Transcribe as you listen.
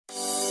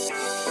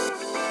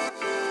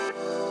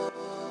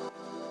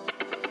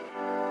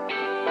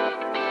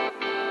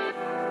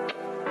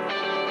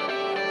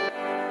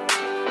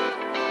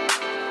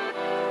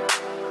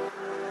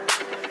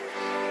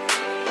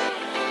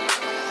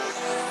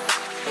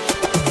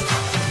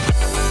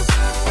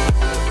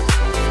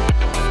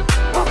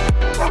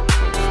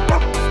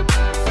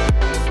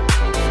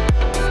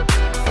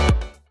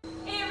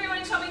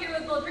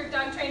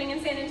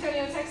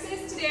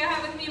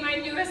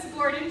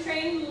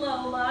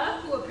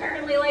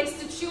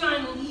put you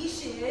on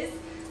leashes.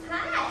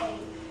 Hi.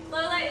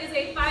 Lola is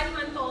a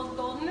 5-month-old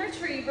golden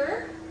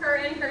retriever. Her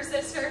and her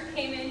sister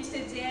came in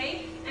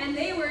today and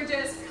they were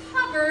just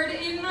covered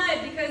in mud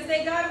because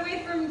they got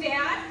away from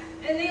Dad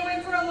and they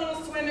went for a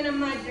little swim in a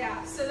mud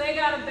bath. So they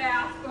got a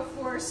bath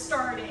before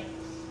starting.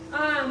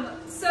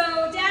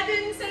 So Dad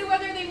didn't say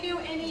whether they knew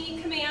any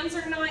commands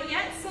or not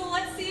yet, so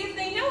let's see if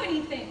they know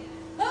anything.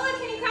 Lola,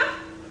 can you come?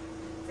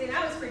 Say,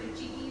 that was pretty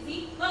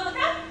easy. Lola,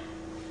 come.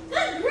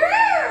 Good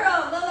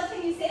girl. Lola,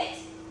 can you sit?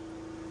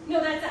 No,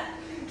 that's up.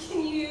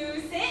 Can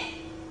you sit?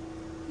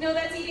 No,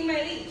 that's eating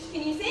my leash.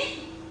 Can you sit?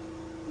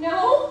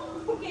 No?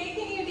 Okay,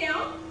 can you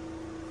down?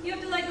 You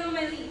have to let go of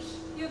my leash.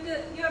 You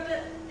have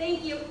to,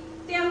 thank you.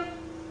 Down.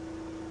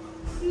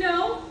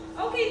 No?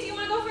 Okay, do you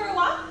want to go for a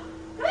walk?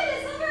 Good,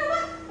 let's go for a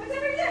walk. What's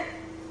over there?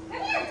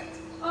 Come here.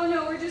 Oh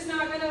no, we're just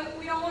not gonna,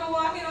 we don't want to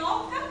walk at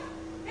all? Come.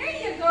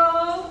 There you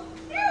go.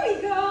 There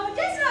we go.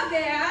 That's not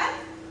bad.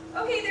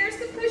 Okay, there's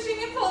the pushing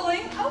and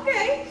pulling.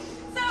 Okay.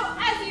 So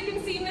as you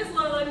can see, Miss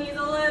Lola needs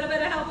a little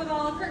bit of help with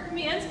all of her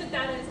commands, but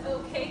that is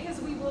okay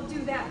because we will do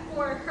that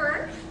for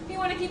her. If you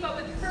want to keep up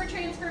with her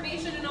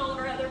transformation and all of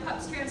our other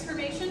pups'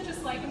 transformation,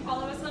 just like and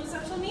follow us on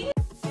social media.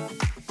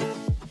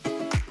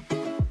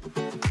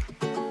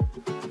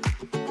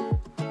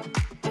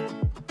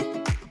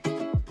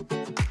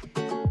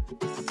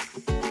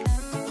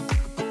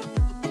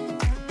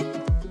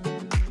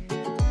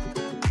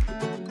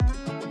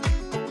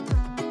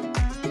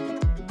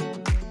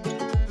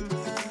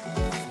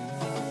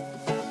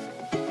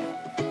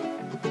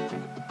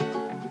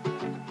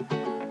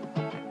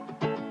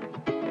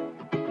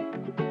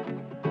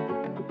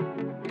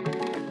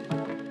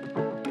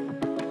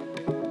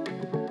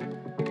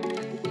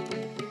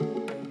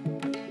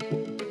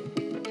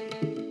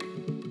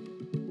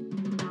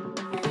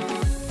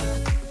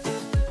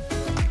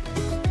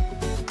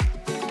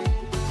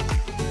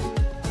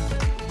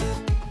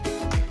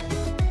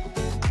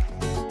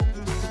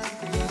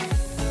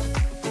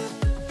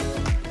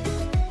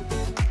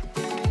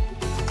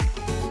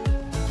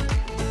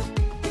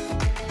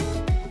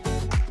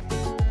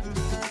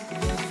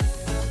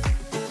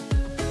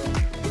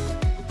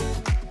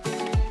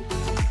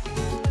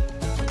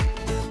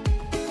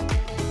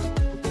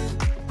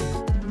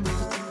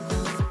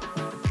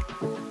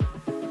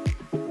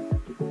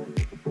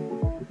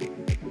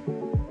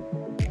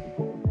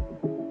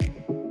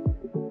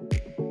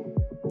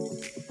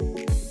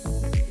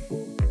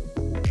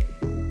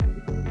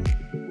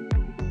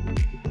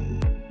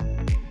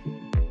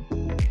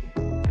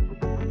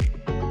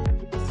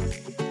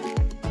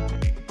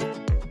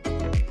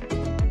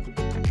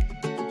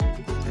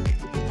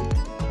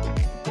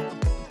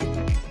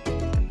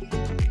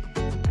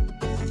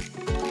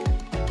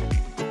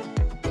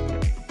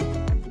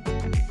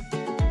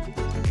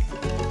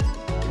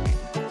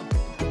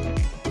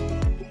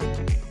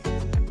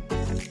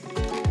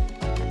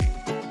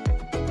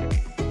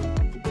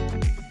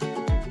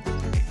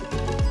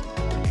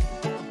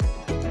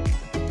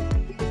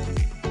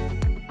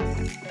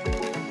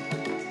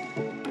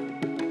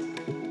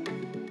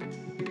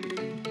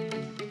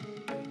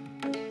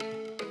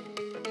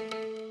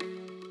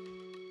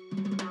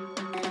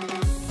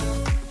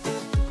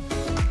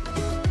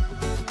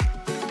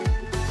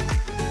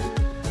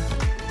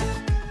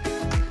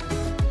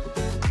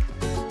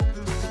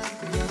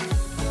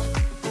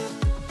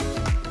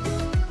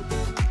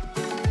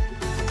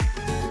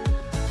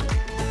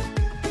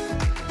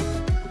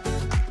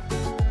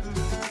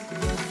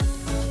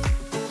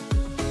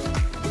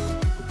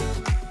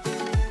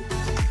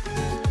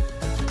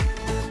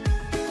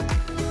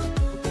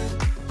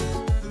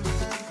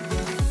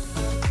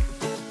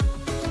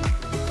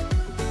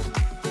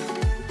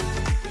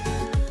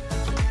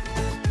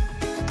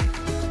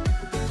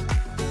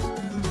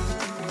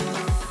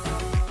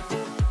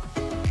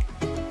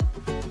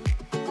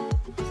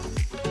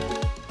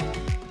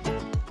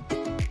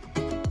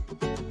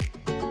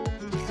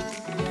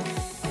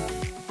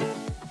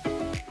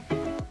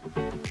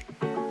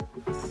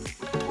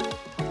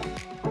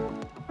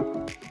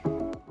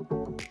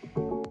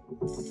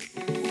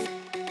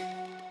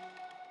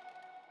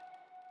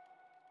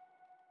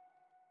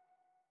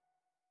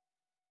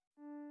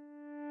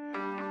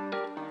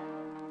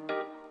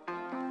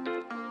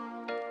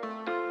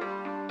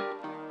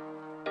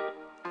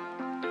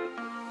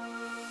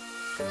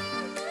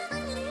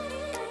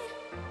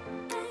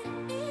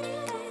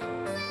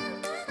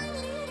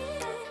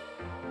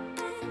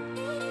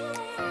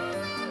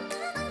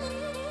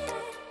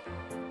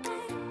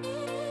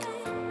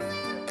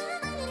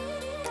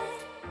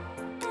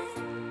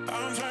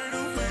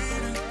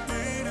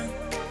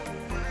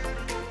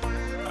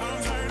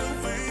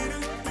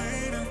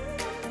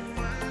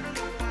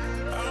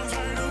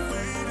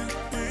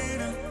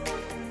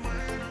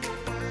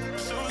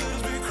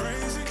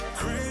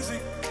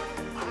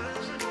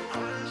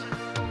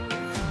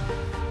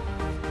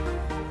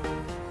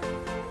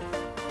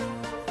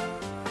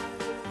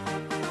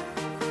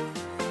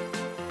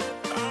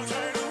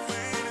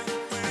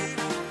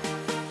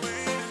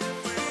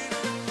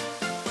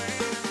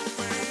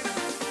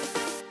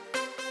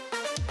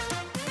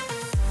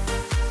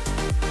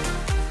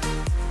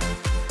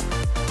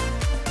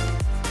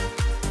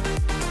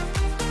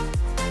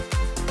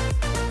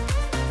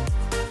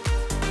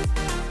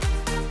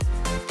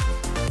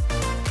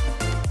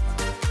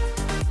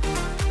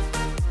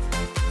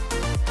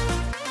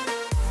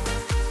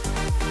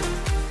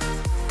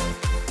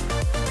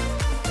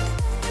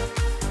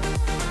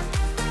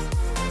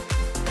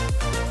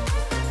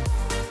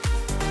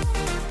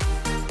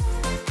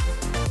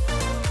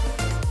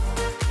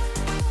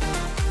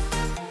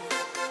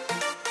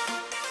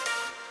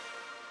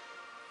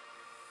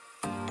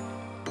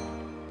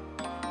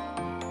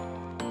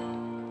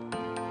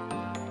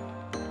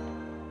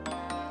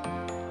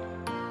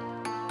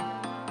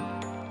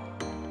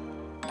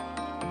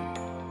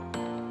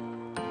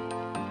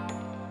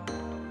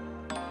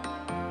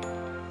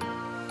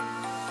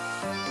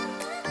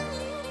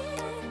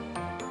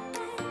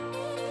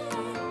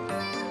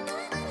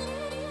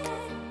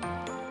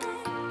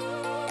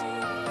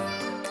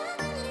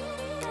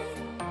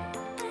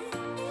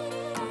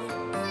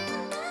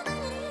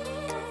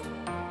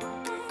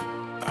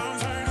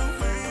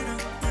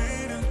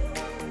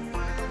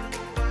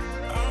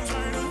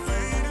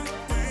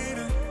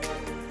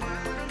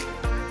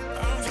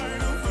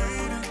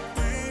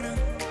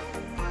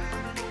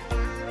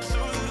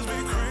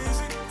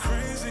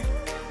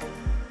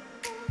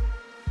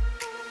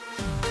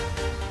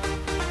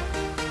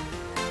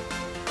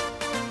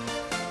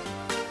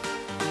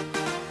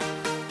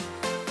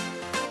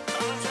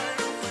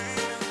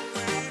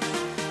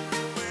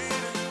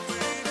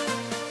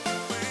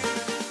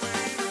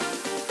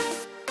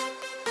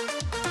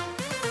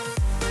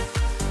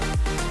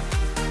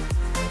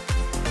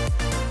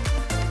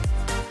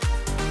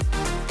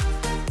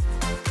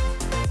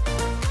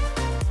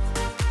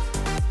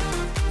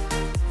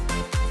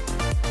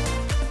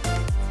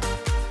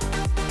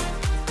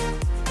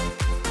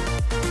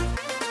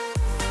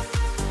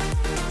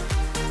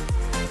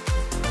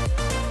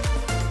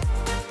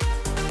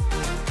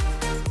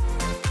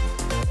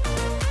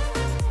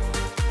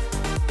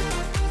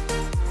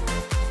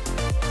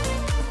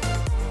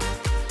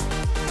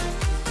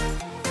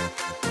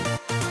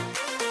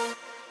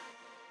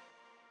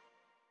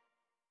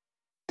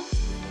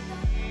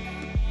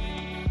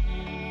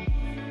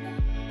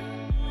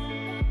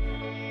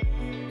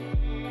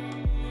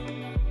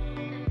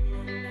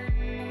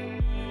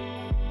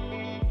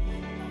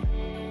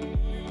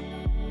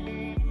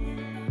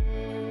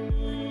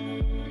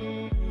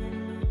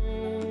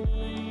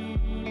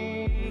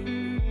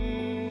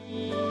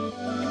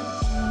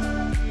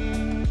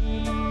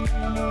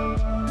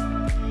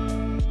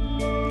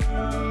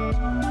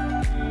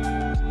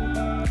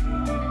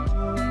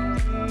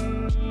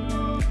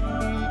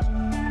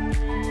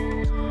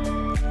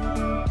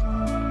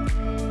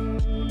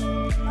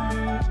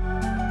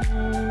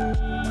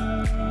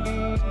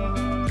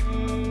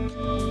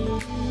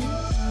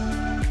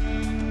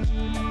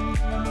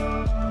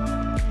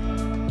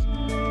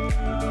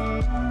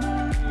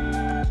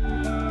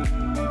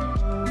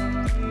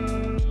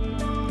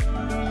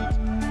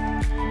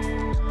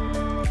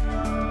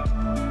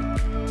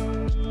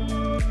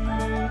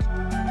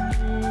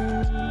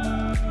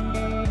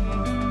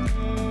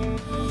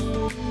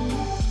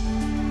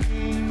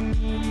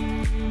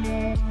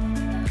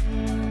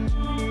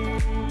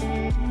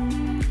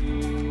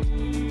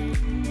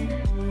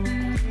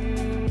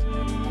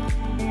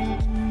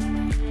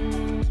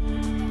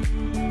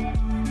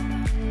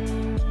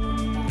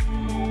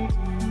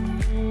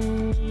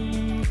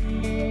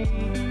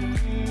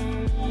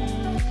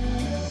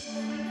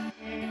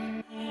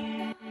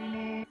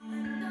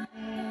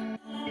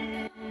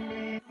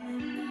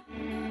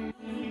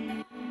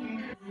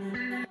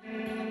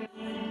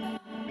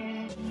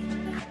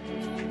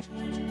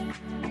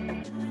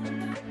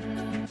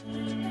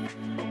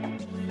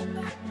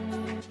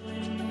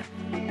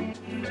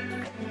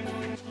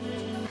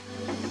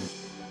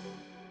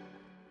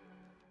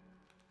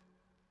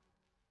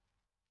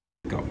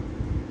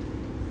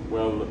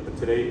 Well,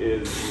 today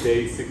is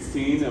day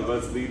 16 of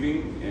us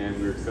leaving,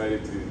 and we're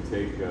excited to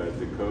take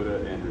Dakota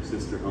and her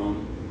sister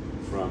home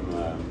from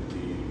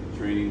the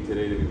training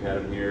today that we've had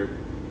them here.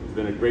 It's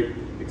been a great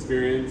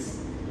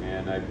experience,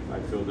 and I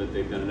feel that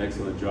they've done an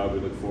excellent job. We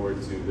look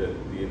forward to the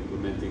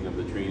implementing of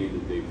the training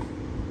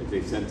that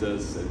they've sent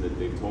us and that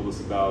they've told us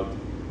about.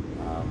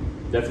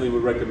 Definitely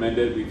would recommend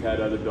it. We've had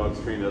other dogs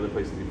trained at other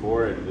places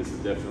before, and this is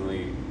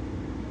definitely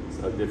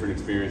a different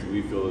experience.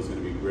 We feel it's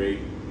going to be great.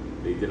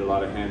 They did a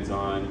lot of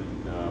hands-on.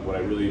 What I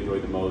really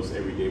enjoyed the most,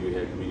 every day we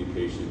had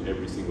communication,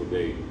 every single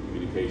day,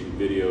 communication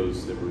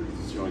videos that were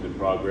showing the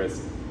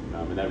progress,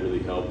 and that really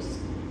helps,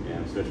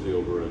 and especially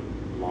over a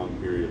long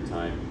period of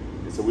time.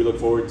 And so we look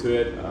forward to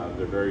it.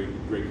 They're very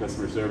great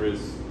customer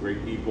service,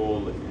 great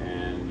people,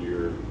 and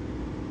your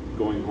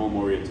going home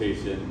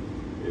orientation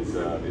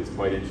is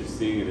quite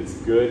interesting, and it's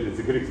good. It's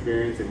a good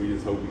experience, and we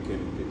just hope we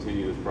can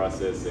continue this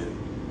process.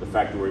 And the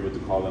fact that we're able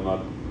to call them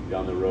up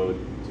down the road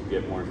to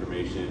get more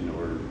information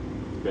or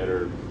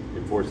better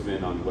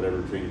enforcement on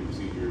whatever training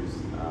procedures,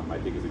 I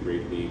think is a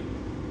great thing.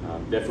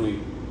 Definitely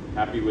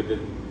happy with it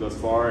thus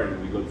far,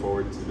 and we look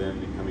forward to them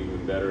becoming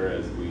even better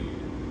as we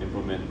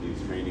implement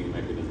these training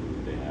mechanisms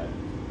that they had.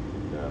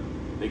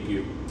 And, thank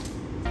you.